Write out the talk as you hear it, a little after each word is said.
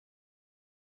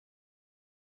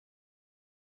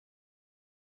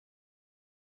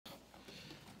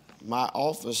My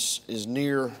office is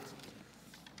near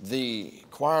the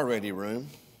choir ready room,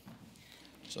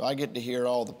 so I get to hear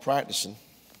all the practicing.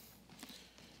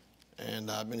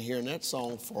 And I've been hearing that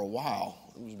song for a while.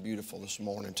 It was beautiful this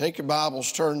morning. Take your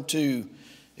Bibles, turn to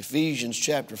Ephesians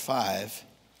chapter 5.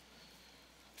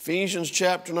 Ephesians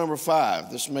chapter number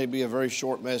 5. This may be a very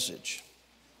short message.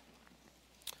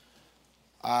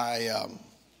 I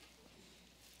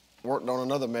worked on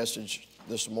another message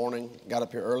this morning, got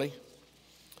up here early.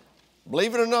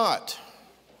 Believe it or not,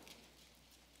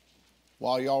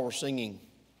 while y'all were singing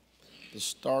the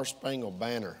Star Spangled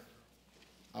Banner,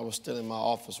 I was still in my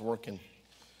office working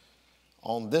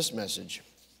on this message.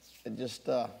 It just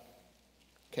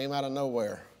came out of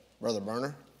nowhere, Brother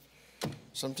Burner.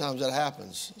 Sometimes that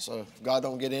happens. So if God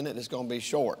don't get in it, it's going to be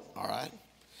short, all right?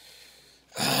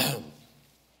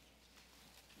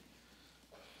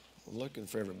 I'm looking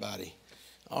for everybody.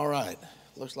 All right.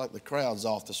 Looks like the crowd's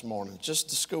off this morning. Just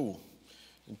the school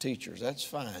and teachers. That's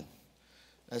fine.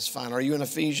 That's fine. Are you in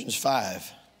Ephesians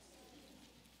 5?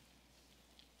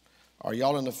 Are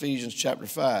y'all in Ephesians chapter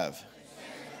 5?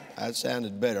 That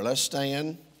sounded better. Let's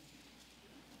stand.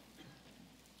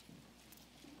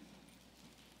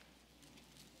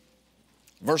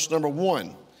 Verse number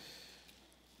 1.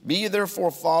 Be ye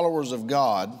therefore followers of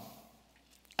God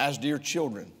as dear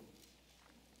children,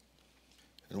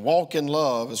 and walk in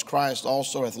love as Christ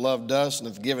also hath loved us and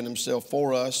hath given himself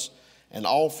for us, an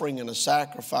offering and a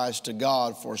sacrifice to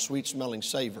God for a sweet-smelling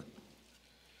savor.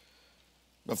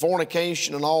 But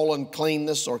fornication and all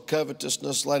uncleanness or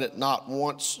covetousness, let it not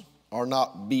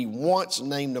be once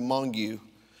named among you,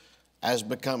 as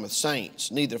becometh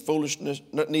saints. Neither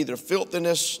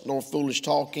filthiness, nor foolish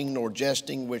talking, nor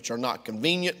jesting, which are not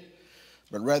convenient,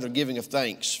 but rather giving of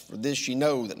thanks. For this ye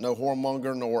know, that no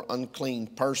whoremonger, nor unclean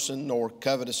person, nor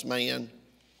covetous man,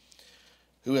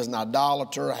 who is an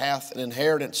idolater, hath an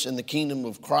inheritance in the kingdom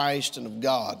of Christ and of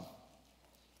God.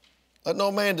 Let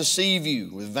no man deceive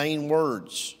you with vain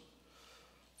words.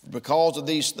 For because of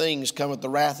these things cometh the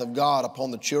wrath of God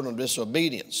upon the children of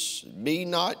disobedience. Be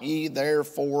not ye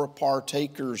therefore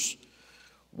partakers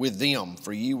with them,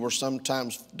 for ye were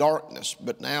sometimes darkness,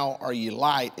 but now are ye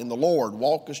light in the Lord.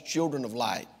 Walk as children of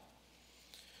light.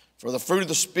 For the fruit of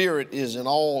the Spirit is in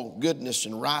all goodness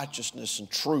and righteousness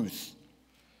and truth,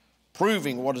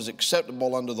 proving what is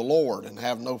acceptable unto the Lord, and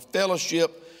have no fellowship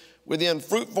with the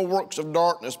unfruitful works of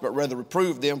darkness, but rather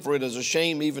reprove them, for it is a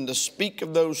shame even to speak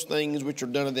of those things which are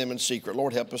done of them in secret.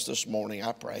 Lord, help us this morning,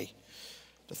 I pray,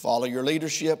 to follow your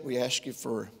leadership. We ask you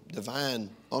for divine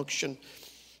unction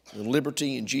and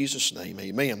liberty in Jesus' name.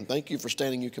 Amen. Thank you for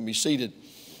standing. You can be seated.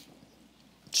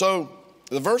 So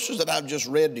the verses that I've just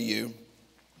read to you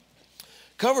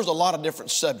covers a lot of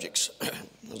different subjects.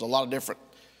 There's a lot of different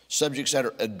subjects that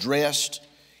are addressed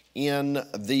in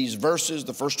these verses,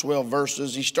 the first 12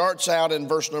 verses. He starts out in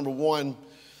verse number 1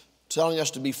 telling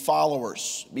us to be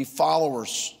followers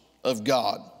of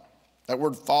God. That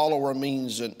word follower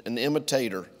means an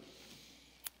imitator,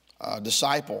 a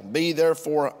disciple. Be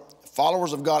therefore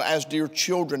followers of God as dear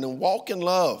children, and walk in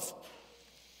love.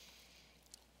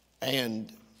 And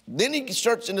then he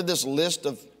starts into this list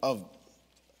of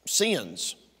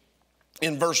sins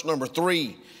in verse number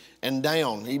 3 and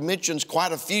down. He mentions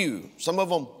quite a few. Some of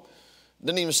them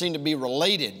didn't even seem to be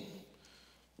related.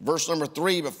 Verse number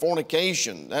 3, but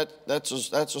fornication, that's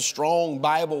a strong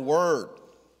Bible word.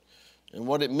 And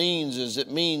what it means is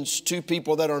it means two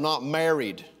people that are not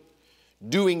married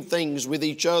doing things with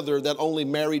each other that only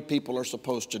married people are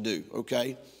supposed to do,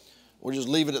 okay? We'll just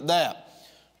leave it at that.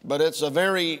 But it's a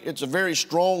very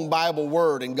strong Bible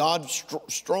word, and God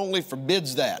strongly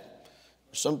forbids that.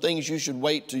 Some things you should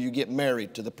wait till you get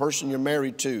married to the person you're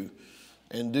married to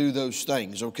and do those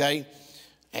things, okay?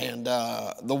 And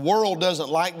the world doesn't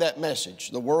like that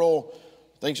message. The world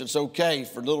thinks it's okay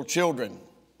for little children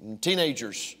and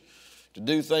teenagers to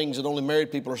do things that only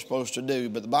married people are supposed to do.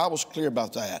 But the Bible's clear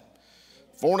about that.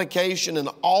 Fornication and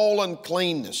all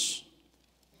uncleanness,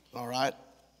 all right?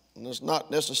 And it's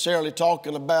not necessarily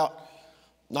talking about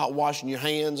not washing your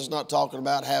hands. It's not talking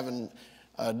about having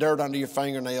dirt under your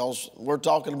fingernails. We're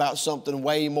talking about something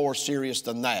way more serious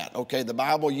than that, okay? The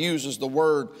Bible uses the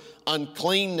word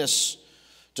uncleanness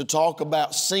to talk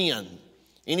about sin,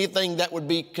 anything that would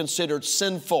be considered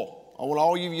sinful. I want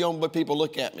all you young people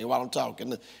look at me while I'm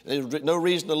talking. There's no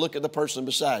reason to look at the person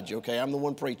beside you, okay? I'm the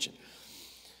one preaching.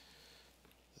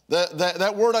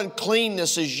 That word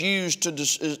uncleanness is used to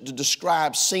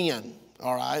describe sin,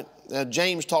 all right?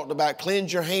 James talked about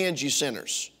cleanse your hands, ye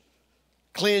sinners.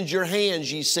 Cleanse your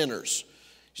hands, ye sinners.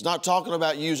 He's not talking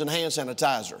about using hand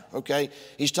sanitizer, okay?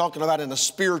 He's talking about in a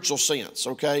spiritual sense,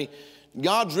 okay?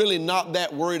 God's really not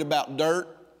that worried about dirt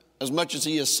as much as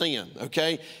he is sin,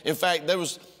 okay? In fact,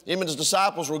 him and his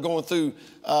disciples were going through,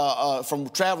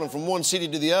 traveling from one city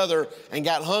to the other and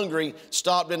got hungry,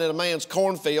 stopped in at a man's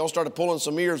cornfield, started pulling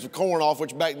some ears of corn off,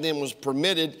 which back then was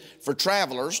permitted for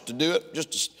travelers to do it,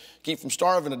 just to keep from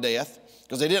starving to death,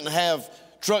 because they didn't have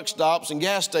truck stops and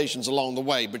gas stations along the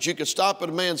way. But you could stop at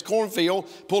a man's cornfield,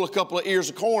 pull a couple of ears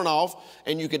of corn off,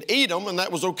 and you could eat them, and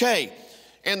that was okay.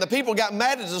 And the people got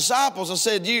mad at the disciples and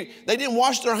said, they didn't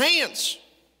wash their hands.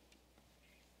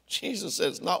 Jesus said,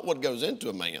 it's not what goes into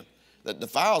a man that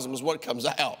defiles him, is what comes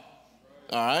out.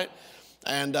 All right?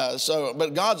 And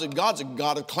but God's a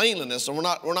God of cleanliness, and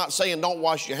we're not saying don't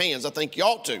wash your hands. I think you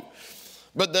ought to.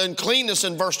 But the uncleanness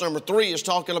in verse number 3 is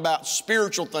talking about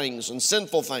spiritual things and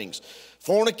sinful things.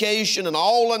 Fornication and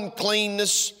all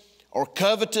uncleanness or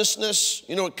covetousness.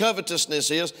 You know what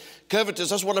covetousness is? Covetous,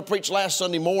 that's what I preached last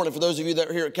Sunday morning. For those of you that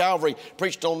were here at Calvary,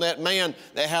 preached on that man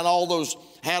that had all those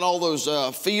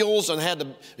fields and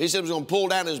he said he was going to pull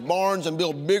down his barns and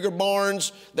build bigger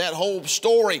barns. That whole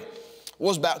story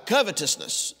was about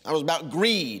covetousness. It was about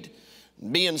greed,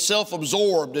 being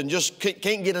self-absorbed and just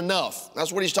can't get enough.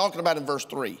 That's what he's talking about in verse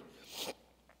 3.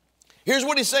 Here's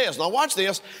what he says. Now watch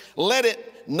this. Let it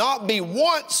not be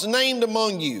once named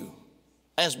among you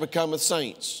as becometh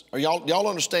saints. Y'all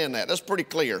understand that? That's pretty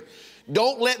clear.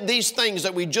 Don't let these things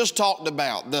that we just talked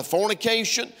about, the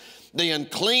fornication, the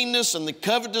uncleanness, and the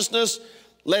covetousness,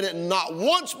 let it not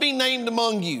once be named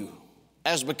among you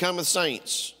as becometh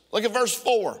saints. Look at verse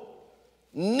 4.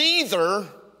 Neither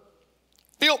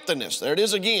filthiness. There it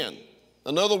is again.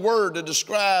 Another word to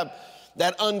describe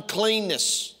that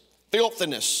uncleanness,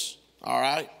 filthiness. All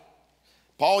right?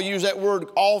 Paul used that word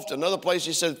often. Another place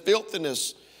he said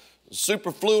filthiness,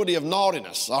 superfluity of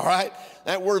naughtiness. All right?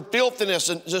 That word filthiness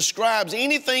describes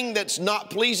anything that's not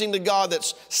pleasing to God,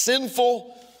 that's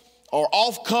sinful or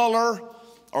off color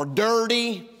or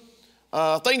dirty,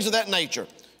 things of that nature.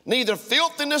 Neither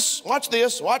filthiness, watch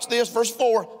this, verse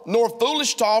 4, nor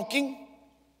foolish talking.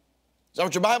 Is that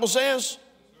what your Bible says?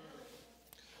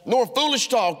 Nor foolish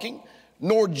talking,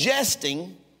 nor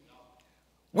jesting,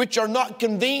 which are not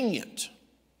convenient.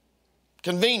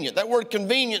 Convenient. That word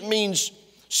convenient means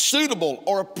suitable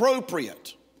or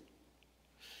appropriate.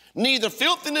 Neither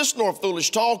filthiness, nor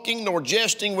foolish talking, nor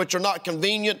jesting, which are not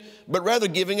convenient, but rather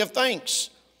giving of thanks.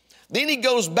 Then he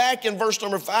goes back in verse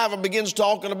number 5 and begins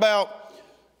talking about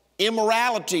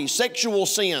immorality, sexual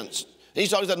sins. He's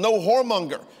talking about no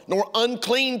whoremonger, nor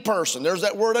unclean person. There's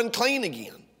that word unclean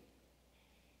again.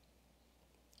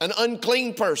 An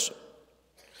unclean person.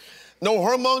 No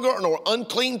whoremonger, nor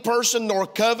unclean person, nor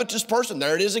covetous person.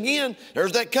 There it is again.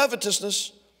 There's that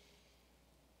covetousness.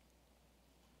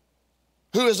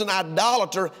 Who is an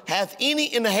idolater hath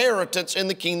any inheritance in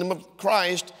the kingdom of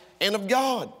Christ and of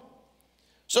God.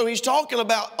 So he's talking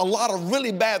about a lot of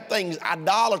really bad things.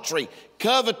 Idolatry,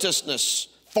 covetousness,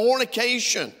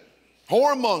 fornication,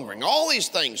 whoremongering, all these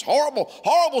things, horrible,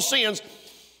 horrible sins.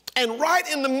 And right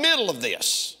in the middle of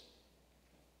this,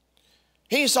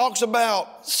 he talks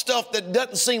about stuff that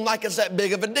doesn't seem like it's that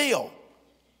big of a deal.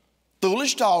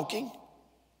 Foolish talking,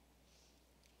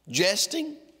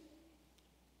 jesting.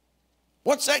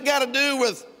 What's that got to do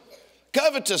with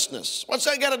covetousness? What's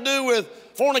that got to do with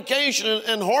fornication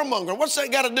and whoremongering? What's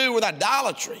that got to do with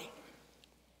idolatry?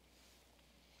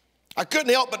 I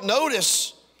couldn't help but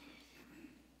notice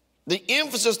the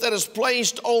emphasis that is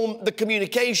placed on the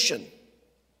communication.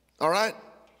 All right?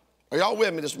 Are y'all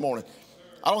with me this morning?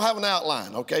 I don't have an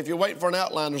outline, okay? If you're waiting for an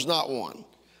outline, there's not one.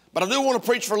 But I do want to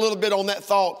preach for a little bit on that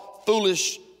thought,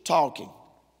 foolish talking.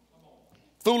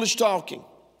 Foolish talking.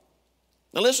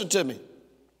 Now listen to me.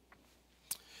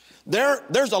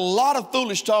 There's a lot of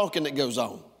foolish talking that goes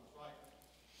on.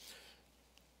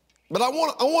 But I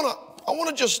want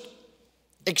to just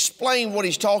explain what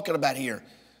he's talking about here.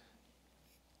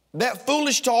 That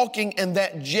foolish talking and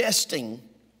that jesting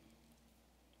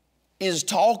is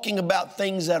talking about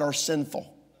things that are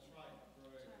sinful.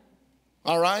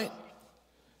 All right?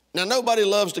 Now, nobody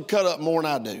loves to cut up more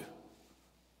than I do.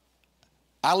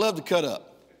 I love to cut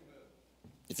up.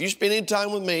 If you spend any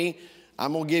time with me,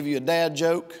 I'm going to give you a dad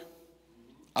joke.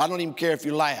 I don't even care if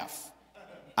you laugh.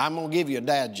 I'm going to give you a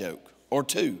dad joke or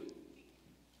 2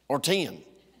 or 10.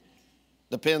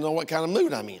 Depends on what kind of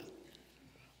mood I'm in.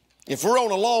 If we're on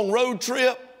a long road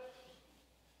trip,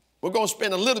 we're going to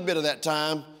spend a little bit of that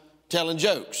time telling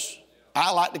jokes.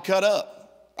 I like to cut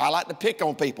up. I like to pick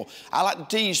on people. I like to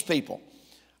tease people.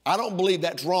 I don't believe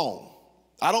that's wrong.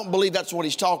 I don't believe that's what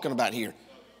he's talking about here.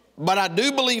 But I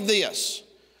do believe this.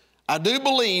 I do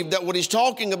believe that what he's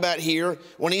talking about here,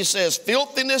 when he says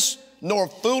filthiness nor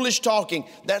foolish talking,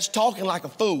 that's talking like a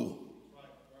fool.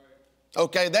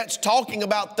 Okay, that's talking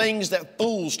about things that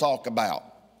fools talk about.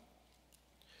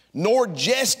 Nor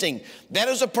jesting. That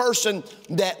is a person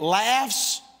that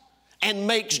laughs and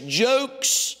makes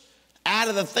jokes out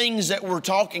of the things that we're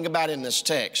talking about in this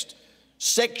text.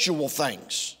 Sexual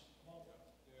things.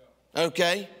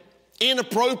 Okay?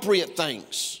 Inappropriate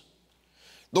things.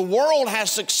 The world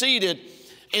has succeeded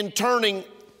in turning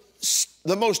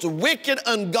the most wicked,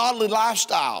 ungodly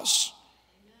lifestyles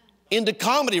into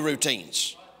comedy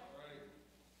routines.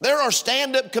 There are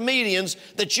stand-up comedians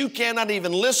that you cannot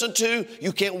even listen to.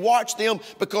 You can't watch them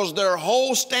because their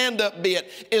whole stand-up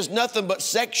bit is nothing but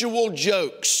sexual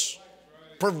jokes,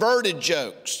 perverted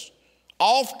jokes,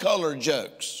 off-color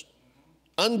jokes,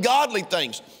 ungodly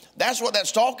things. That's what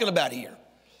that's talking about here.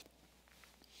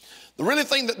 The really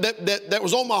thing that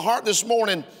was on my heart this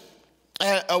morning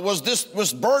was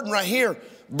this burden right here.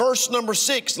 Verse number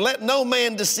 6, let no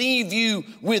man deceive you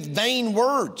with vain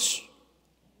words.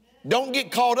 Don't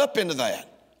get caught up into that.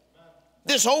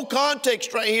 This whole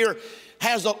context right here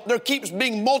there keeps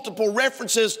being multiple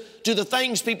references to the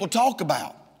things people talk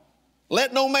about.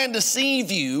 Let no man deceive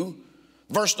you,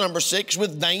 verse number 6,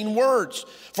 with vain words.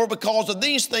 For because of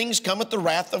these things cometh the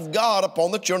wrath of God upon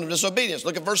the children of disobedience.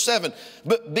 Look at verse 7.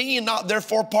 But be ye not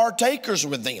therefore partakers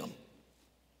with them.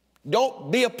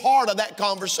 Don't be a part of that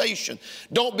conversation.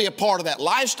 Don't be a part of that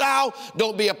lifestyle.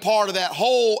 Don't be a part of that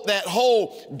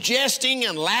whole jesting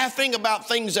and laughing about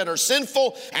things that are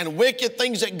sinful and wicked,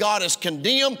 things that God has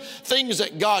condemned, things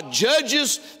that God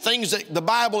judges, things that the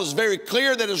Bible is very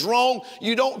clear that is wrong.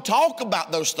 You don't talk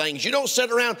about those things. You don't sit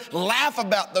around and laugh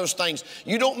about those things.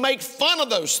 You don't make fun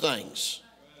of those things.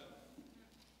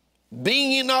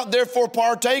 Being ye not therefore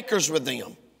partakers with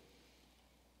them.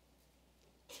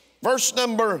 Verse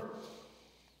number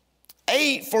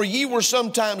 8, for ye were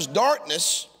sometimes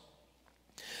darkness,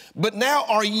 but now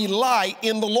are ye light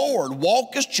in the Lord.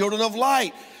 Walk as children of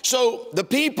light. So the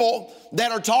people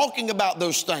that are talking about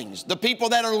those things, the people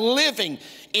that are living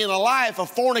in a life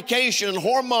of fornication and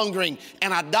whoremongering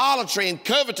and idolatry and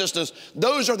covetousness,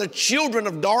 those are the children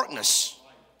of darkness.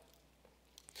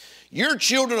 You're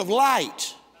children of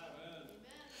light.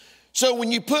 So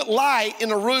when you put light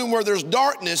in a room where there's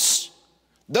darkness,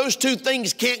 those two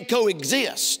things can't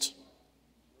coexist.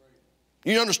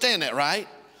 You understand that, right?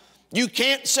 You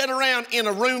can't sit around in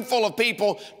a room full of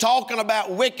people talking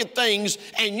about wicked things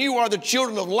and you are the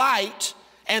children of light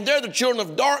and they're the children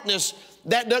of darkness.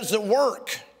 That doesn't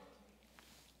work.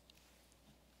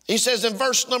 He says in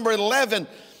verse number 11,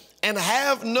 and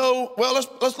have no, well,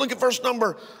 let's look at verse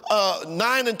number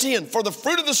 9 and 10. For the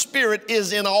fruit of the Spirit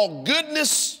is in all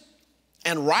goodness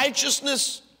and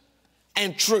righteousness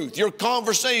and truth. Your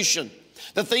conversation,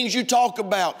 the things you talk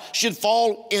about should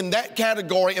fall in that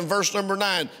category in verse number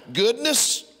 9.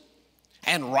 Goodness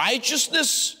and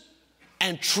righteousness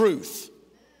and truth.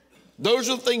 Those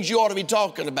are the things you ought to be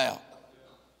talking about.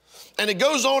 And it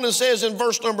goes on and says in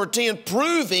verse number 10,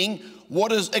 proving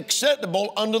what is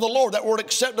acceptable unto the Lord. That word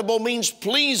acceptable means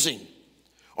pleasing,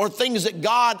 or things that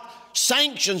God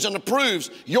sanctions and approves.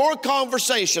 Your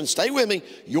conversation, stay with me,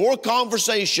 your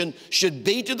conversation should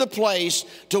be to the place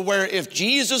to where if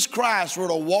Jesus Christ were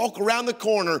to walk around the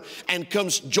corner and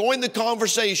comes join the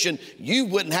conversation, you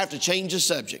wouldn't have to change the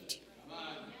subject.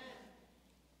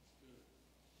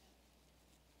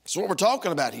 That's what we're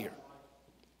talking about here.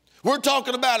 We're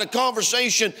talking about a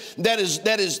conversation that is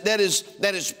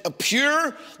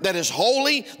pure, that is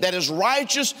holy, that is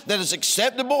righteous, that is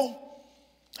acceptable.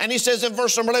 And he says in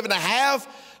verse number 11, to have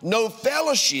no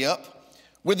fellowship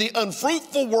with the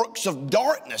unfruitful works of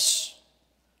darkness,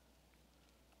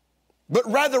 but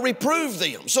rather reprove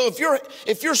them. So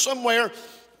if you're somewhere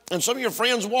and some of your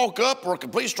friends walk up or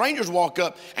complete strangers walk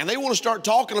up and they want to start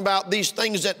talking about these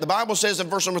things that the Bible says in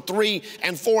verse number 3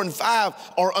 and 4 and 5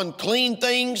 are unclean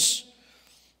things,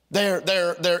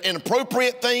 they're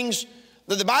inappropriate things,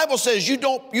 that the Bible says you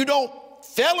don't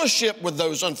fellowship with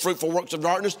those unfruitful works of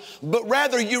darkness, but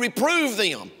rather you reprove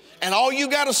them. And all you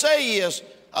got to say is,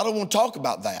 I don't want to talk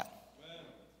about that.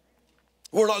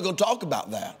 We're not going to talk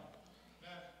about that.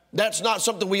 That's not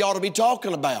something we ought to be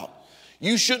talking about.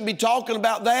 You shouldn't be talking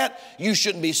about that. You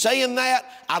shouldn't be saying that.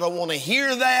 I don't want to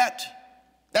hear that.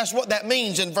 That's what that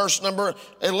means in verse number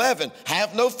 11.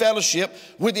 Have no fellowship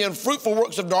with the unfruitful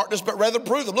works of darkness, but rather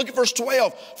prove them. Look at verse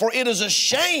 12. For it is a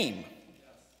shame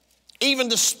even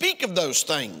to speak of those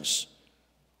things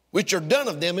which are done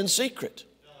of them in secret.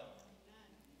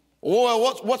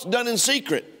 Well, what's done in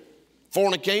secret?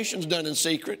 Fornication's done in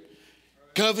secret.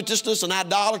 Covetousness and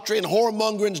idolatry and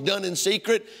whoremongering's done in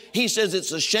secret. He says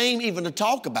it's a shame even to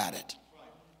talk about it.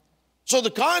 So the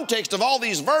context of all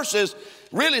these verses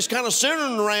really is kind of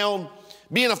centering around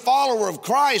being a follower of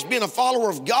Christ, being a follower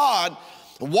of God,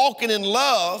 walking in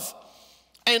love,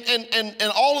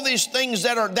 and all of these things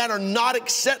that are not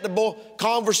acceptable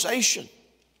conversation.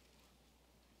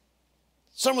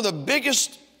 Some of the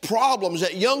biggest problems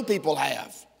that young people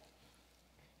have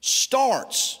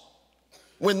starts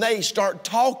when they start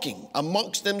talking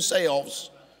amongst themselves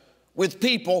with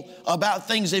people about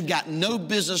things they've got no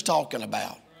business talking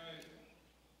about.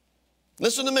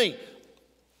 Listen to me.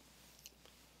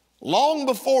 Long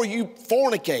before you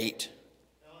fornicate,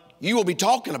 you will be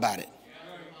talking about it.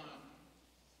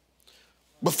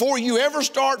 Before you ever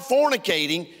start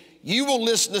fornicating, you will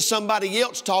listen to somebody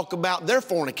else talk about their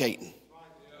fornicating.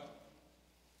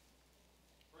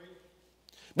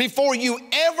 Before you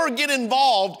ever get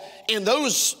involved in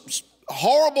those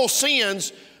horrible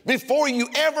sins, before you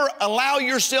ever allow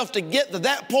yourself to get to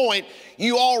that point,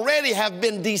 you already have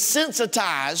been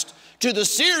desensitized to the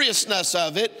seriousness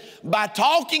of it by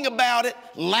talking about it,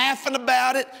 laughing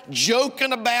about it,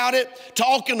 joking about it,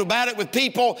 talking about it with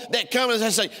people that come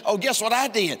and say, oh, guess what I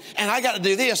did? And I got to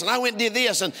do this, and I went and did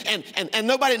this, and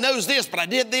nobody knows this, but I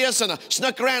did this, and I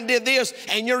snuck around and did this,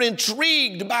 and you're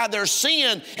intrigued by their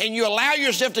sin, and you allow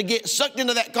yourself to get sucked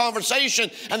into that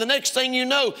conversation, and the next thing you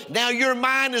know, now your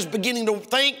mind is beginning to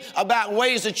think about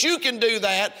ways that you can do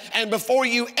that, and before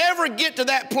you ever get to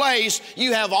that place,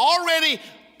 you have already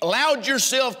allowed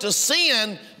yourself to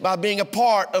sin by being a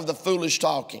part of the foolish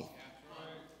talking.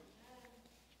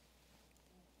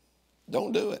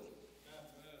 Don't do it.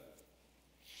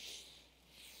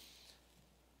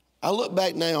 I look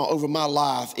back now over my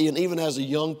life, even as a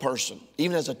young person,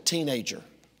 even as a teenager.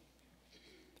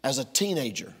 I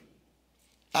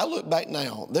look back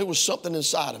now, there was something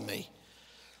inside of me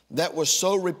that was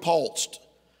so repulsed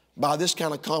by this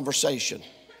kind of conversation.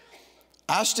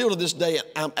 I still to this day,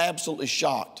 I'm absolutely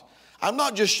shocked. I'm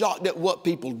not just shocked at what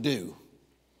people do.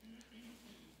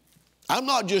 I'm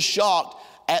not just shocked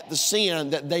at the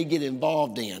sin that they get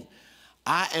involved in.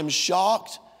 I am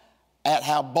shocked at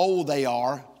how bold they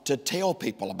are to tell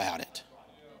people about it.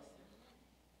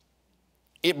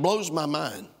 It blows my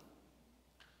mind.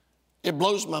 It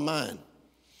blows my mind.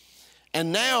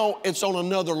 And now it's on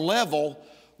another level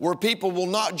where people will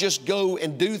not just go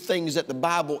and do things that the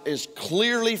Bible is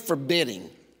clearly forbidding,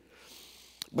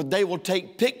 but they will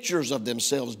take pictures of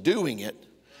themselves doing it,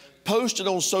 post it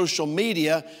on social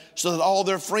media so that all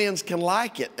their friends can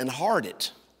like it and heart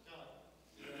it.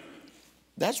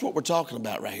 That's what we're talking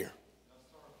about right here.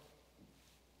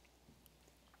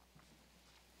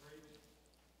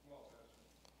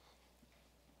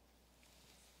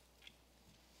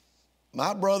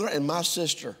 My brother and my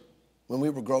sister, when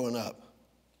we were growing up,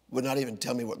 would not even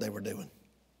tell me what they were doing.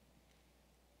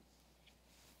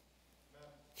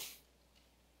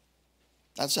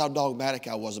 That's how dogmatic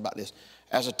I was about this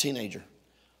as a teenager.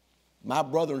 My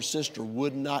brother and sister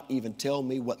would not even tell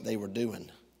me what they were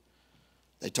doing.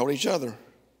 They told each other,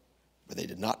 but they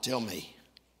did not tell me.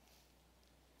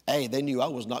 Hey, they knew I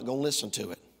was not going to listen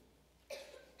to it.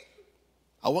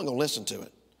 I wasn't going to listen to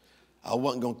it. I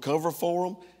wasn't going to cover for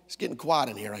them. It's getting quiet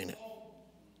in here, ain't it?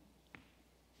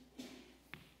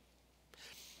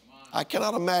 I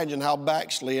cannot imagine how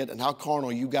backslid and how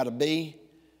carnal you got to be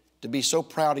so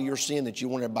proud of your sin that you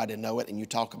want everybody to know it and you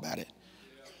talk about it.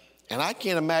 And I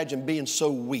can't imagine being so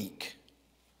weak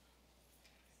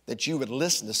that you would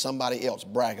listen to somebody else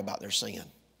brag about their sin.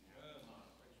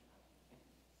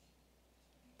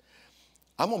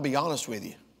 I'm going to be honest with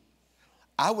you.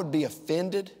 I would be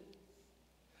offended.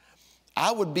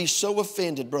 I would be so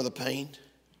offended, Brother Payne,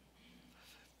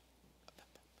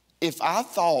 if I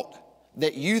thought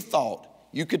that you thought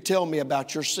you could tell me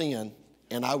about your sin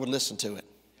and I would listen to it.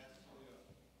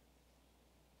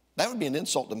 That would be an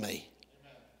insult to me.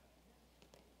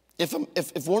 If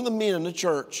one of the men in the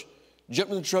church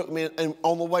jumped in the truck and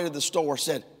on the way to the store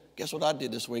said, guess what I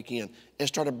did this weekend, and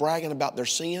started bragging about their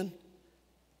sin,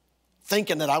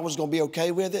 thinking that I was going to be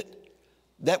okay with it,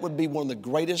 that would be one of the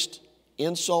greatest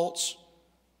insults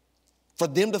for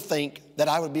them to think that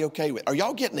I would be okay with. Are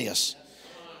y'all getting this?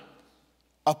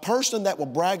 A person that will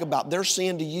brag about their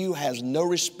sin to you has no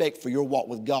respect for your walk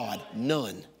with God.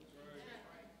 None.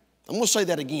 I'm going to say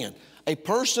that again. A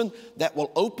person that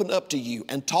will open up to you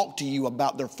and talk to you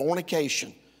about their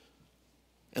fornication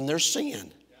and their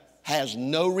sin has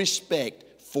no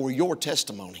respect for your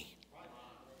testimony.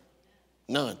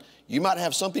 None. You might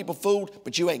have some people fooled,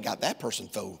 but you ain't got that person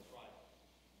fooled.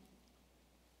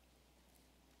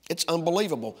 It's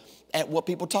unbelievable at what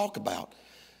people talk about.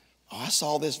 Oh, I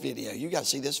saw this video. You got to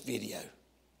see this video.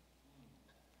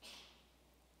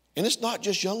 And it's not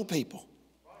just young people.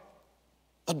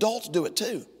 Adults do it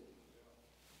too.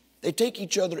 They take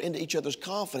each other into each other's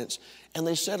confidence, and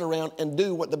they sit around and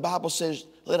do what the Bible says,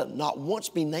 let it not once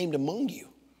be named among you.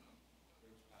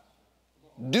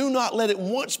 Do not let it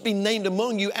once be named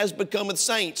among you as becometh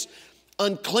saints.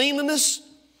 Uncleanness,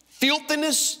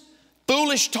 filthiness,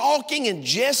 foolish talking and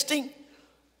jesting,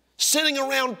 sitting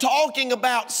around talking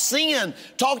about sin,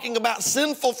 talking about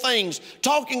sinful things,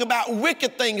 talking about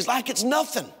wicked things like it's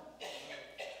nothing.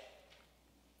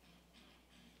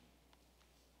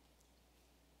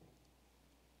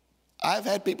 I've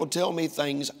had people tell me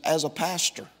things as a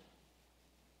pastor,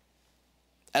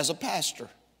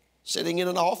 sitting in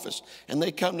an office, and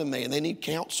they come to me and they need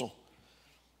counsel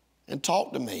and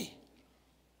talk to me.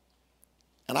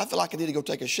 And I feel like I need to go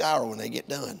take a shower when they get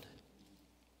done.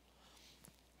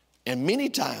 And many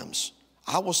times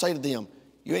I will say to them,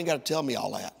 you ain't got to tell me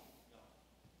all that.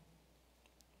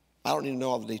 I don't need to know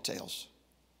all the details.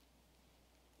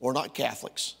 We're not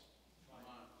Catholics.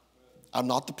 I'm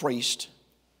not the priest.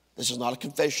 This is not a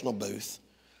confessional booth.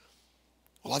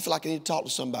 Well, I feel like I need to talk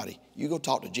to somebody. You go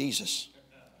talk to Jesus.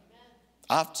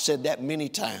 I've said that many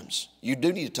times. You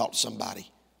do need to talk to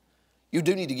somebody. You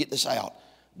do need to get this out,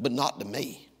 but not to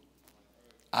me.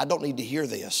 I don't need to hear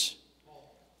this.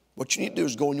 What you need to do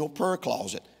is go in your prayer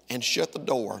closet and shut the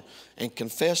door and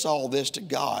confess all this to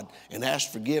God and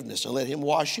ask forgiveness and let Him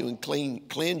wash you and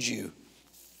cleanse you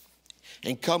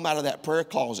and come out of that prayer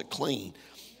closet clean.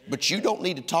 But you don't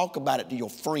need to talk about it to your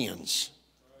friends.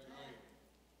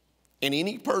 And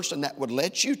any person that would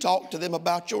let you talk to them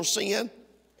about your sin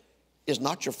is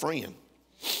not your friend.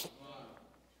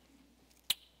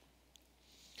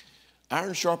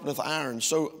 Iron sharpeneth iron,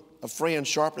 so a friend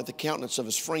sharpeneth the countenance of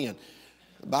his friend.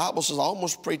 The Bible says, I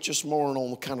almost preach this morning on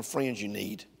the kind of friends you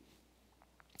need.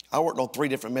 I worked on 3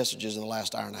 different messages in the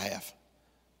last hour and a half.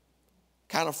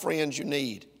 Kind of friends you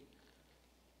need.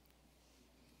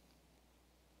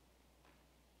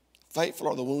 Faithful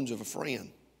are the wounds of a friend,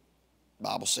 the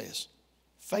Bible says.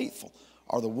 Faithful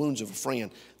are the wounds of a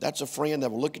friend. That's a friend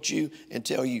that will look at you and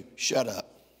tell you, shut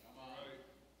up.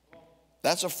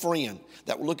 That's a friend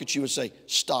that will look at you and say,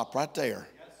 stop right there.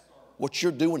 What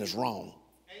you're doing is wrong.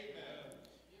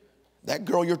 That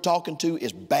girl you're talking to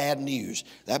is bad news.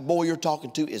 That boy you're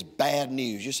talking to is bad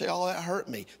news. You say, oh, that hurt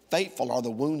me. Faithful are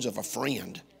the wounds of a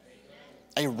friend.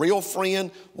 A real friend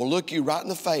will look you right in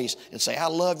the face and say, I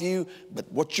love you,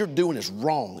 but what you're doing is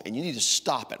wrong, and you need to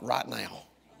stop it right now.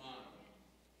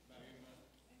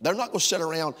 They're not going to sit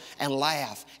around and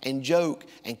laugh and joke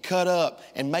and cut up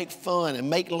and make fun and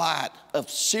make light of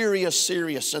serious,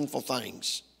 serious sinful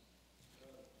things.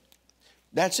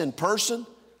 That's in person.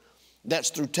 That's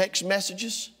through text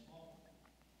messages.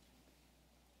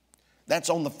 That's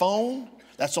on the phone.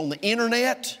 That's on the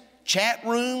internet, chat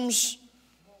rooms.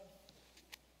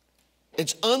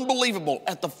 It's unbelievable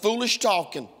at the foolish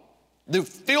talking, the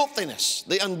filthiness,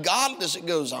 the ungodliness that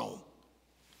goes on.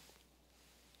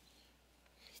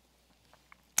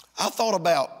 I thought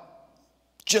about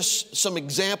just some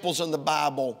examples in the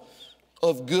Bible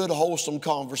of good, wholesome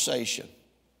conversation.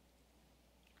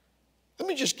 Let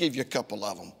me just give you a couple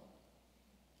of them.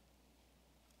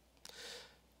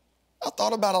 I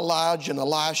thought about Elijah and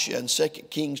Elisha in 2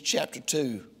 Kings chapter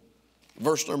 2,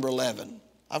 verse number 11.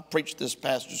 I've preached this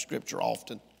passage of Scripture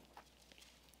often.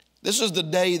 This is the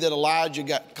day that Elijah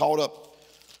got caught up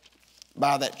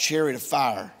by that chariot of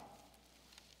fire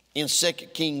in 2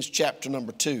 Kings chapter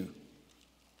number 2.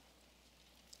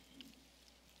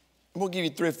 I'm going to give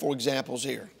you 3 or 4 examples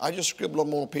here. I just scribbled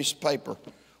them on a piece of paper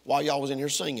while y'all was in here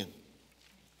singing.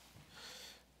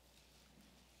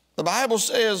 The Bible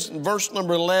says in verse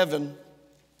number 11,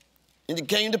 and it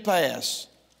came to pass,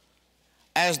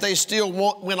 as they still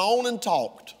went on and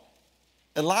talked,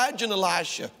 Elijah and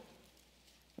Elisha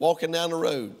walking down the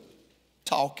road,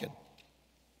 talking.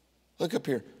 Look up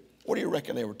here. What do you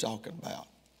reckon they were talking about?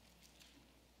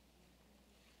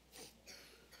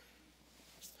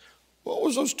 What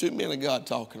was those 2 men of God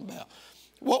talking about?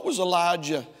 What was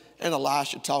Elijah and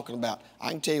Elisha talking about? I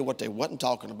can tell you what they wasn't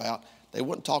talking about. They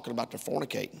wasn't talking about their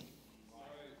fornicating.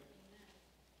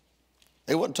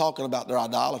 They wasn't talking about their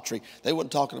idolatry. They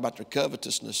wasn't talking about their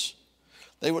covetousness.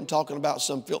 They wasn't talking about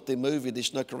some filthy movie they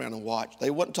snuck around and watched.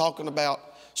 They wasn't talking about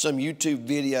some YouTube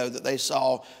video that they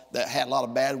saw that had a lot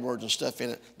of bad words and stuff in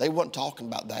it. They wasn't talking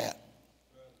about that.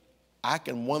 I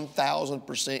can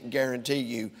 1,000% guarantee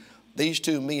you these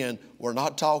 2 men were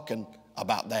not talking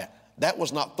about that. That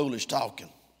was not foolish talking.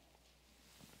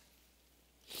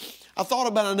 I thought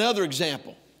about another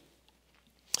example.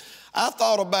 I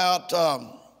thought about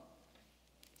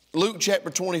Luke chapter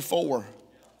 24.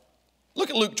 Look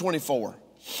at Luke 24.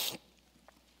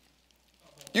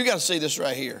 You got to see this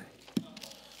right here.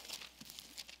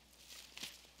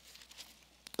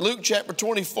 Luke chapter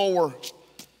 24.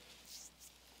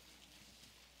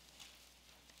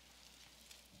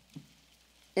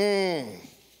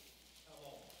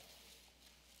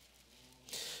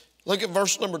 Look at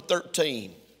verse number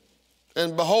 13.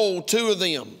 And behold, two of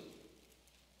them,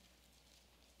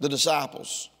 the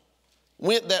disciples,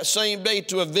 went that same day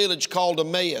to a village called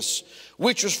Emmaus,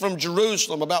 which was from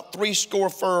Jerusalem about 80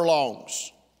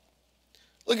 furlongs.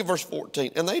 Look at verse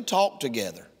 14. And they talked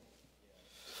together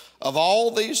of all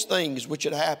these things which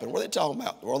had happened. What are they talking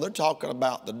about? Well, they're talking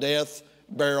about the death,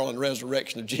 burial, and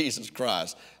resurrection of Jesus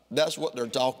Christ. That's what they're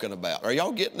talking about. Are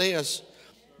y'all getting this?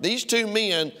 These two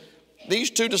men,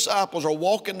 these two disciples are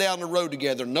walking down the road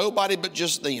together, nobody but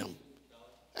just them.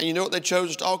 And you know what they chose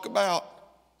to talk about?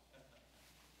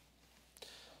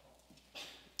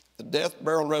 The death,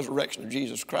 burial, and resurrection of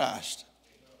Jesus Christ.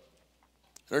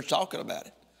 They're talking about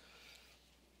it.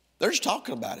 They're just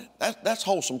talking about it. That's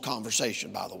wholesome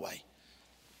conversation, by the way.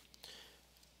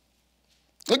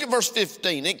 Look at verse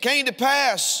 15. It came to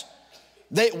pass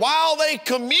that while they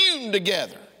communed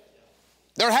together,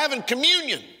 they're having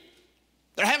communion.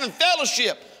 They're having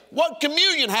fellowship. What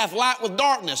communion hath light with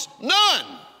darkness? None.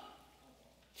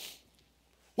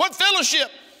 What fellowship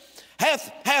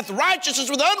hath righteousness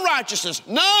with unrighteousness?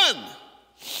 None.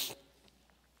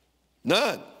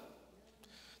 None.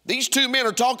 These two men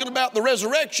are talking about the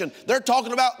resurrection. They're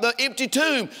talking about the empty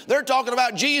tomb. They're talking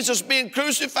about Jesus being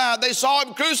crucified. They saw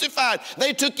him crucified.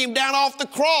 They took him down off the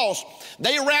cross.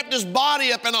 They wrapped his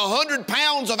body up in 100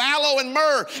 pounds of aloe and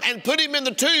myrrh and put him in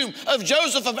the tomb of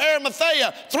Joseph of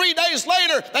Arimathea. 3 days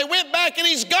later, they went back and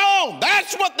he's gone.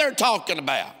 That's what they're talking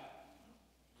about.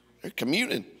 They're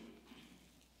communing.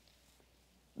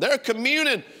 They're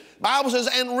communing. Bible says,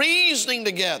 and reasoning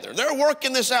together. They're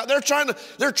working this out. They're trying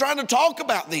to talk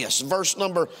about this. Verse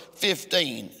number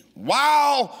 15.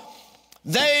 While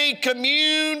they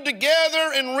communed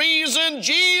together and reasoned,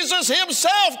 Jesus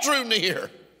himself drew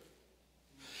near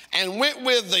and went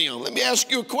with them. Let me ask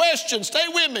you a question. Stay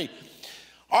with me.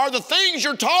 Are the things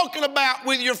you're talking about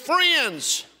with your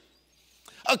friends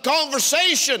a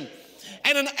conversation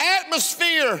and an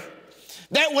atmosphere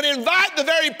that would invite the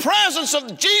very presence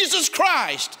of Jesus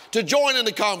Christ to join in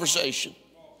the conversation?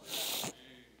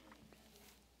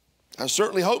 I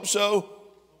certainly hope so.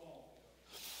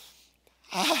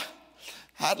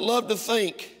 I'd love to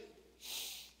think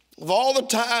of all the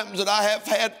times that I have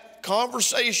had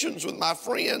conversations with my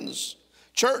friends,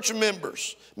 church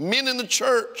members, men in the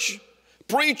church,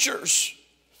 preachers,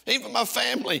 even my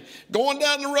family, going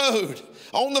down the road,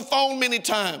 on the phone many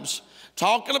times,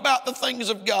 talking about the things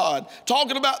of God,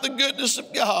 talking about the goodness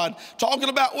of God, talking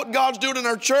about what God's doing in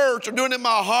our church or doing in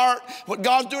my heart, what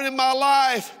God's doing in my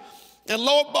life. And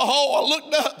lo and behold, I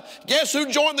looked up. Guess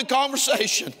who joined the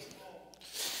conversation?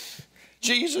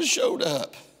 Jesus showed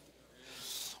up.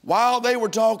 While they were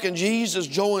talking, Jesus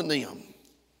joined them.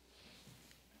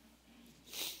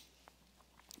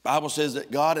 The Bible says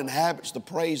that God inhabits the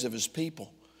praise of his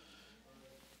people.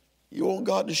 You want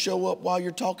God to show up while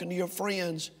you're talking to your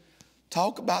friends?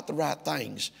 Talk about the right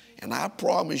things. And I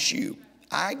promise you,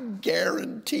 I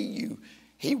guarantee you,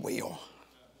 he will.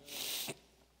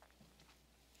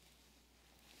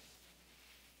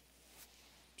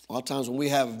 A lot of times when we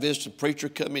have a visiting preacher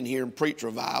come in here and preach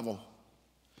revival,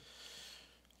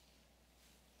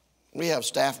 we have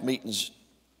staff meetings,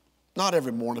 not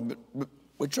every morning, but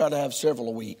we try to have several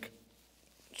a week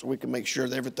so we can make sure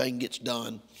that everything gets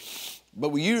done. But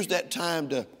we use that time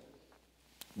to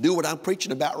do what I'm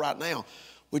preaching about right now.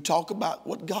 We talk about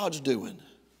what God's doing.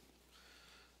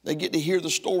 They get to hear the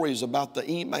stories about the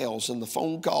emails and the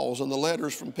phone calls and the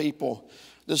letters from people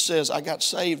that says, I got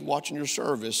saved watching your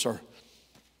service or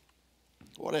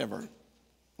whatever.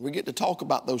 We get to talk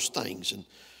about those things, and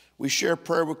we share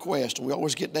prayer requests, and we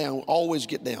always get down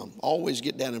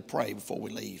and pray before we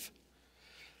leave.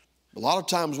 A lot of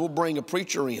times we'll bring a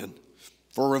preacher in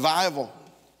for a revival,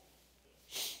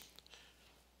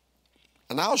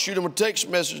 and I'll shoot him a text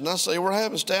message, and I say, we're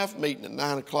having a staff meeting at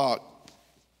 9 o'clock,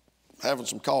 having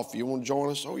some coffee. You want to join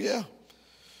us? Oh, yeah.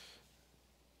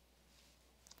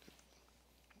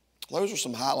 Those are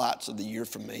some highlights of the year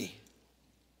for me.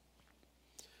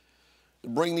 To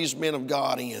bring these men of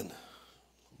God in,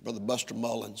 Brother Buster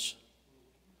Mullins,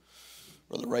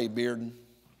 Brother Ray Bearden.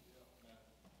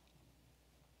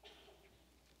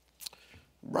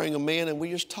 Bring them in and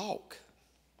we just talk.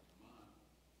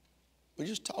 We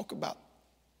just talk about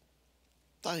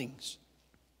things.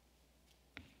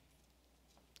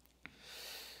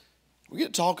 We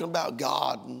get talking about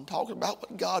God and talking about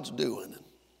what God's doing and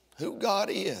who God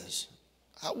is,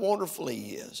 how wonderful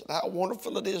he is, and how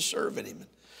wonderful it is serving him.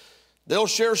 They'll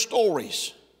share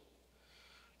stories.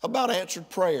 about answered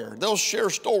prayer. They'll share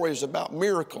stories about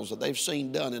miracles that they've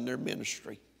seen done in their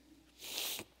ministry.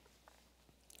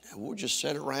 And we'll just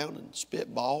sit around and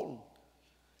spitball and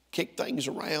kick things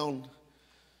around.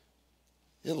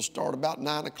 It'll start about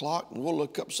 9 o'clock, and we'll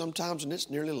look up sometimes, and it's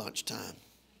nearly lunchtime.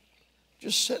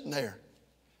 Just sitting there.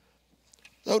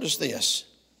 Notice this.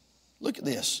 Look at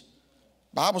this.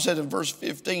 The Bible says in verse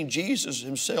 15, Jesus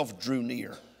himself drew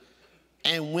near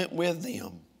and went with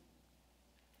them.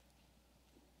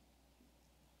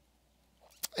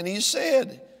 And he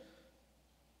said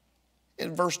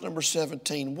in verse number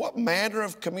 17, what manner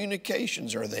of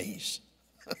communications are these?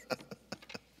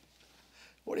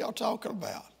 What are y'all talking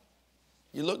about?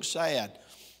 You look sad.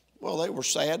 Well, they were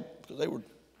sad because they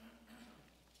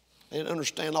didn't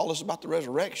understand all this about the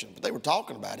resurrection, but they were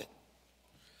talking about it.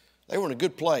 They were in a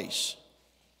good place.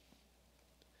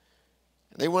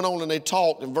 They went on and they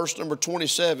talked. In verse number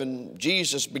 27,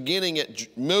 Jesus, beginning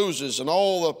at Moses and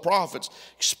all the prophets,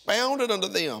 expounded unto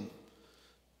them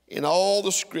in all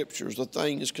the scriptures the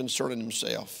things concerning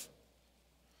himself.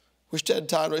 Wish I had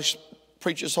time to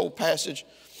preach this whole passage.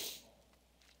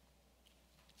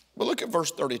 But look at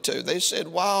verse 32. They said,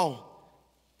 while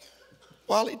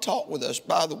he talked with us,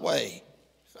 by the way,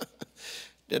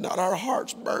 did not our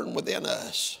hearts burn within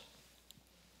us?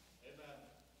 Amen.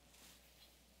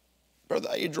 Brother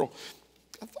Adriel,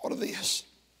 I thought of this.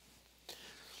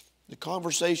 The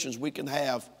conversations we can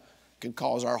have can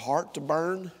cause our heart to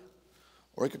burn,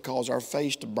 or it could cause our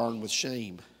face to burn with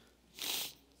shame.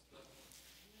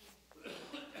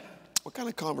 What kind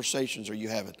of conversations are you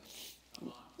having?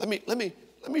 Let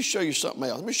me show you something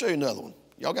else. Let me show you another one.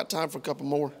 Y'all got time for a couple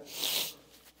more?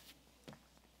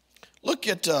 Look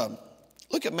at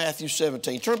Matthew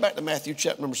 17. Turn back to Matthew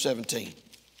chapter number 17.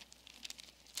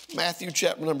 Matthew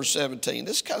chapter number 17.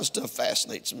 This kind of stuff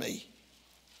fascinates me.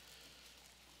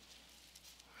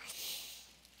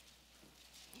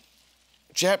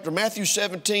 Matthew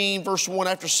 17, verse 1,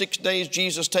 after 6 days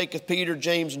Jesus taketh Peter,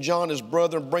 James, and John his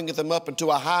brother, and bringeth them up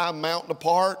into a high mountain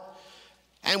apart,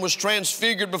 and was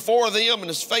transfigured before them, and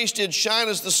his face did shine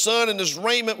as the sun, and his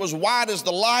raiment was white as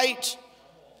the light.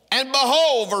 And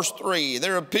behold, verse 3,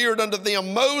 there appeared unto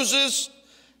them Moses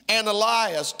and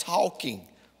Elias talking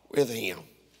with him.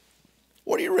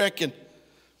 What do you reckon?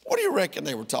 What do you reckon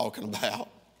they were talking about?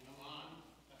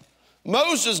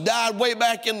 Moses died way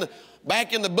back in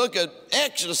the book of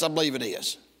Exodus, I believe it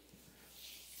is.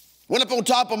 Went up on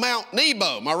top of Mount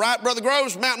Nebo. Am I right, Brother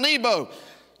Groves? Mount Nebo.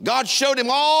 God showed him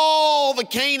all the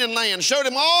Canaan land, showed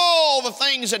him all the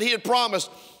things that he had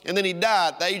promised. And then he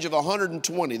died at the age of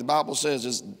 120. The Bible says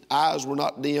his eyes were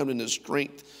not dimmed and his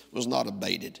strength was not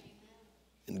abated.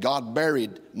 And God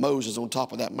buried Moses on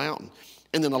top of that mountain.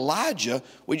 And then Elijah,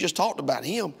 we just talked about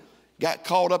him, got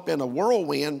caught up in a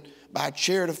whirlwind by a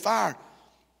chariot of fire.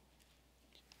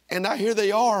 And now here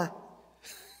they are.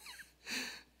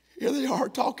 Here they are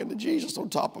talking to Jesus on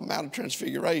top of Mount of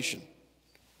Transfiguration.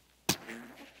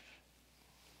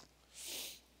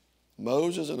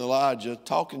 Moses and Elijah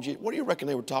talking to Jesus. What do you reckon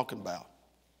they were talking about?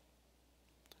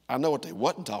 I know what they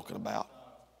wasn't talking about.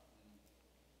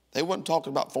 They wasn't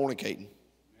talking about fornicating.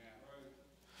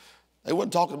 They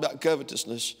wasn't talking about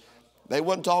covetousness. They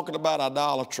wasn't talking about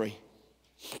idolatry.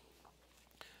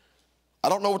 I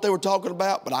don't know what they were talking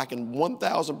about, but I can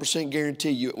 1,000%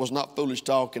 guarantee you it was not foolish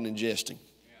talking and jesting.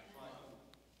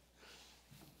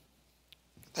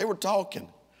 They were talking.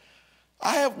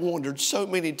 I have wondered so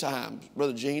many times,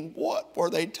 Brother Gene, what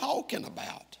were they talking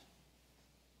about?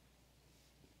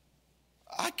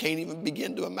 I can't even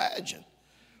begin to imagine.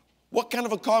 What kind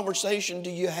of a conversation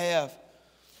do you have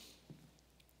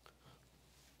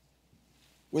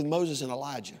with Moses and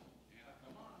Elijah?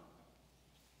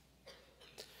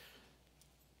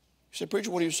 You say,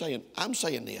 preacher, what are you saying? I'm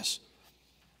saying this.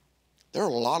 There are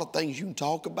a lot of things you can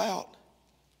talk about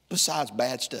besides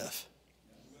bad stuff.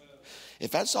 If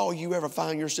that's all you ever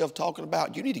find yourself talking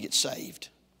about, you need to get saved.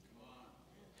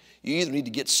 You either need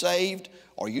to get saved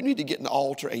or you need to get an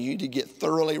altar and you need to get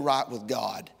thoroughly right with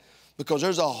God. Because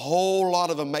there's a whole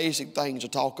lot of amazing things to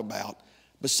talk about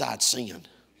besides sin.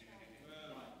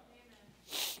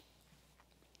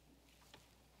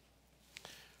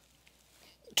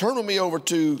 Turn with me over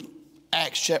to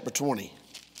Acts chapter 20.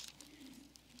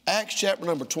 Acts chapter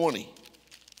number 20.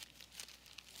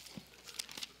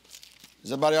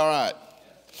 Is everybody all right?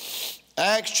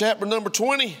 Acts chapter number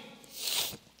 20.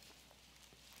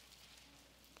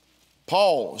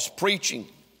 Paul is preaching.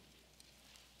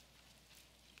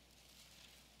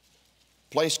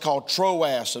 A place called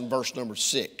Troas in verse number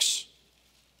 6.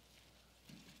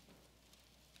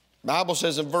 The Bible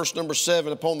says in verse number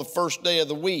 7, upon the first day of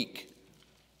the week,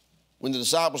 When the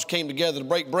disciples came together to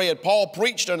break bread, Paul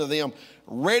preached unto them,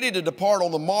 ready to depart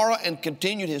on the morrow, and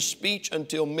continued his speech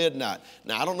until midnight.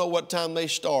 Now, I don't know what time they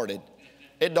started.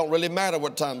 It don't really matter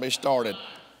what time they started.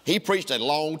 He preached a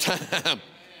long time.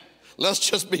 Let's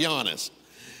just be honest.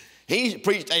 He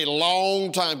preached a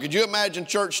long time. Could you imagine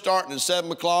church starting at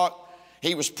 7 o'clock?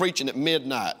 He was preaching at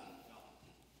midnight.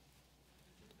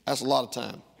 That's a lot of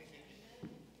time.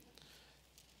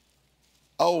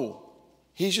 Oh,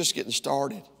 he's just getting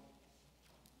started.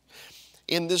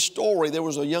 In this story, there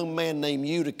was a young man named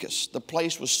Eutychus. The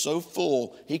place was so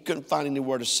full, he couldn't find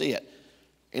anywhere to sit.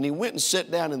 And he went and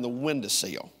sat down in the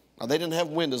windowsill. Now, they didn't have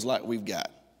windows like we've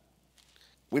got.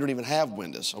 We don't even have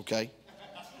windows, okay?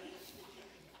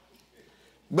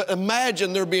 But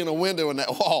imagine there being a window in that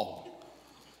wall.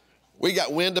 We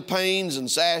got window panes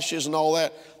and sashes and all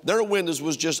that. Their windows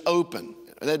was just open.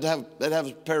 They'd have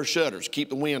a pair of shutters, keep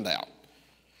the wind out.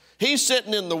 He's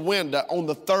sitting in the window on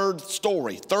the third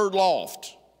story, third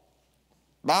loft.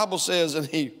 Bible says, and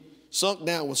he sunk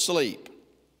down with sleep.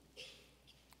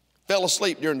 Fell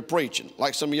asleep during the preaching,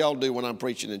 like some of y'all do when I'm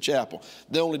preaching in chapel.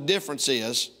 The only difference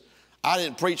is I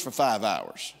didn't preach for 5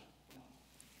 hours.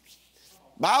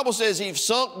 Bible says he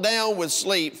sunk down with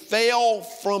sleep, fell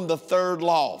from the third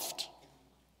loft.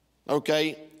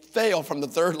 Okay, fell from the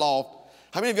third loft.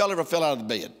 How many of y'all ever fell out of the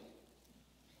bed?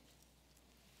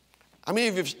 How many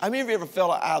of you ever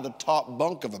fell out of the top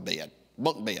bunk of a bed,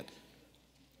 bunk bed?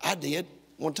 I did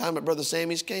one time at Brother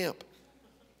Sammy's camp,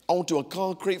 onto a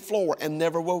concrete floor and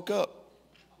never woke up.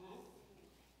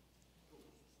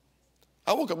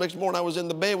 I woke up next morning, I was in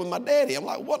the bed with my daddy. I'm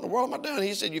like, what in the world am I doing?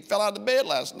 He said, you fell out of the bed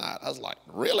last night. I was like,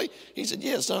 really? He said,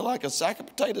 yeah, it sounded like a sack of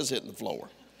potatoes hitting the floor.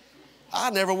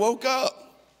 I never woke up.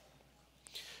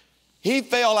 He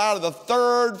fell out of the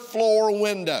third floor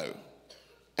window.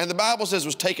 And the Bible says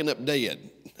was taken up dead.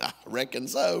 I reckon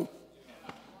so.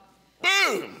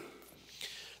 Boom.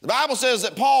 The Bible says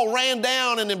that Paul ran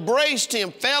down and embraced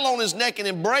him, fell on his neck and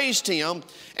embraced him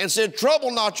and said, trouble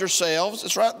not yourselves.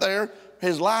 It's right there.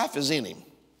 His life is in him.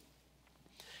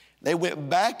 They went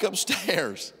back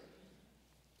upstairs.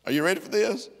 Are you ready for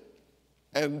this?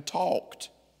 And talked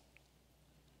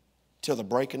till the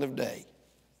breaking of day.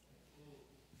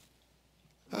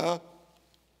 That's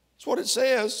what it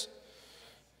says.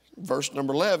 Verse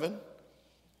number 11. And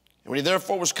when he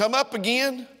therefore was come up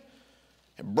again,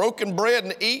 and broken bread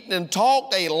and eaten and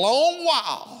talked a long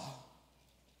while,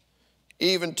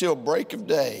 even till break of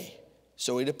day.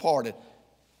 So he departed.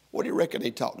 What do you reckon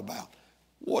he talked about?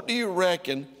 What do you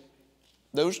reckon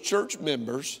those church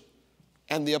members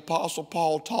and the Apostle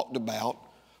Paul talked about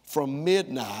from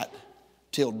midnight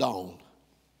till dawn?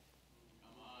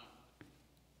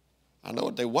 I know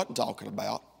what they wasn't talking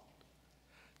about.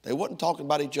 They wasn't talking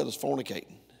about each other's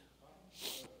fornicating.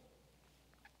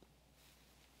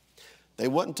 They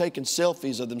wasn't taking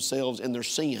selfies of themselves in their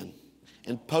sin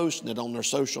and posting it on their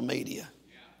social media.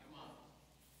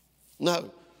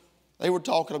 No, they were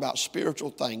talking about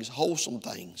spiritual things, wholesome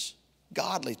things,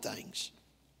 godly things.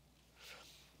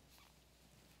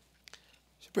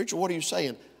 So, preacher, what are you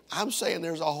saying? I'm saying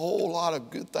there's a whole lot of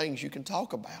good things you can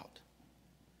talk about.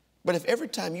 But if every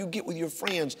time you get with your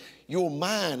friends, your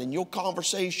mind and your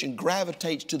conversation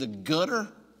gravitates to the gutter,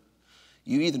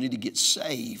 you either need to get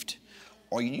saved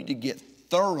or you need to get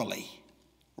thoroughly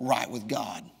right with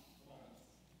God.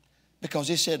 Because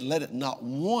he said, let it not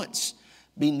once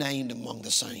be named among the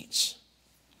saints.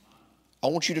 I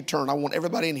want you to turn, I want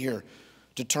everybody in here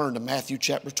to turn to Matthew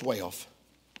chapter 12.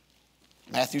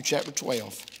 Matthew chapter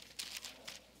 12.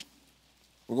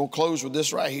 We're going to close with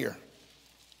this right here.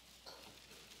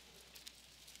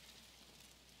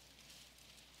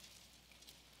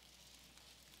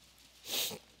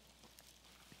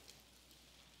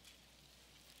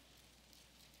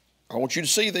 I want you to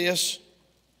see this.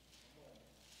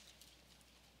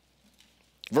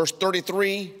 Verse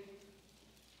 33.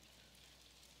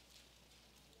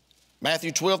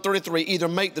 Matthew 12:33. Either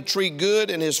make the tree good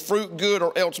and his fruit good,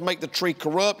 or else make the tree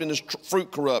corrupt and his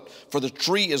fruit corrupt. For the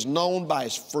tree is known by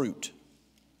his fruit.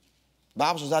 The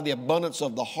Bible says, out of the abundance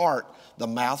of the heart, the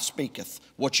mouth speaketh.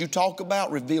 What you talk about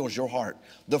reveals your heart.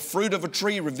 The fruit of a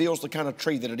tree reveals the kind of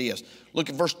tree that it is. Look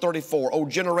at verse 34. O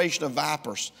generation of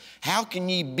vipers, how can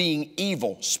ye, being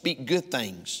evil, speak good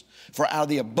things? For out of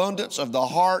the abundance of the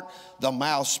heart, the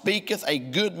mouth speaketh. A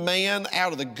good man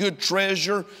out of the good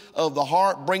treasure of the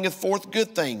heart bringeth forth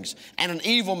good things. And an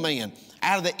evil man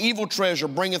out of the evil treasure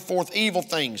bringeth forth evil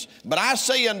things. But I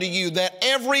say unto you that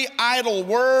every idle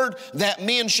word that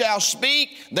men shall speak,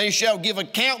 they shall give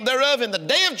account thereof in the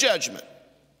day of judgment.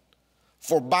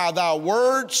 For by thy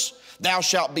words thou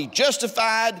shalt be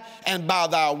justified, and by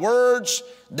thy words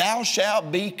thou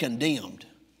shalt be condemned.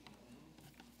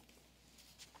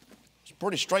 It's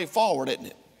pretty straightforward, isn't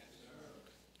it?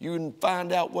 You can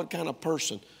find out what kind of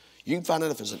person. You can find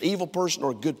out if it's an evil person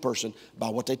or a good person by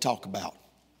what they talk about.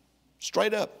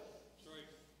 Straight up.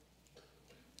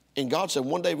 And God said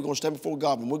one day we're going to stand before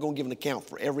God and we're going to give an account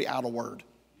for every idle word.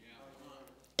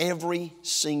 Every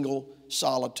single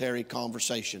solitary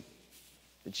conversation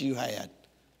that you had.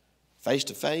 Face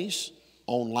to face,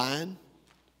 online,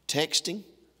 texting,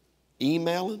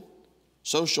 emailing,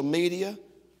 social media,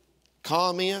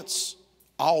 comments,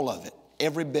 all of it.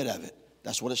 Every bit of it.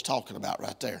 That's what it's talking about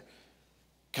right there.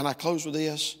 Can I close with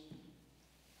this?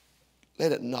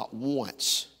 Let it not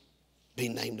once be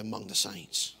named among the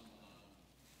saints.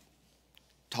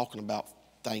 Talking about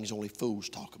things only fools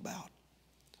talk about.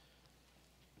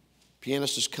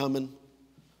 Pianist is coming.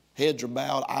 Heads are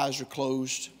bowed. Eyes are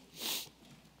closed.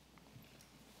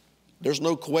 There's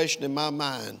no question in my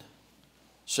mind.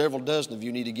 Several dozen of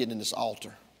you need to get in this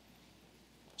altar.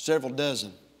 Several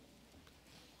dozen.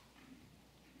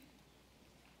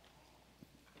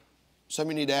 Some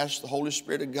of you need to ask the Holy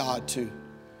Spirit of God to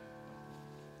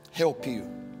help you.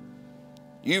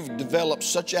 You've developed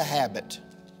such a habit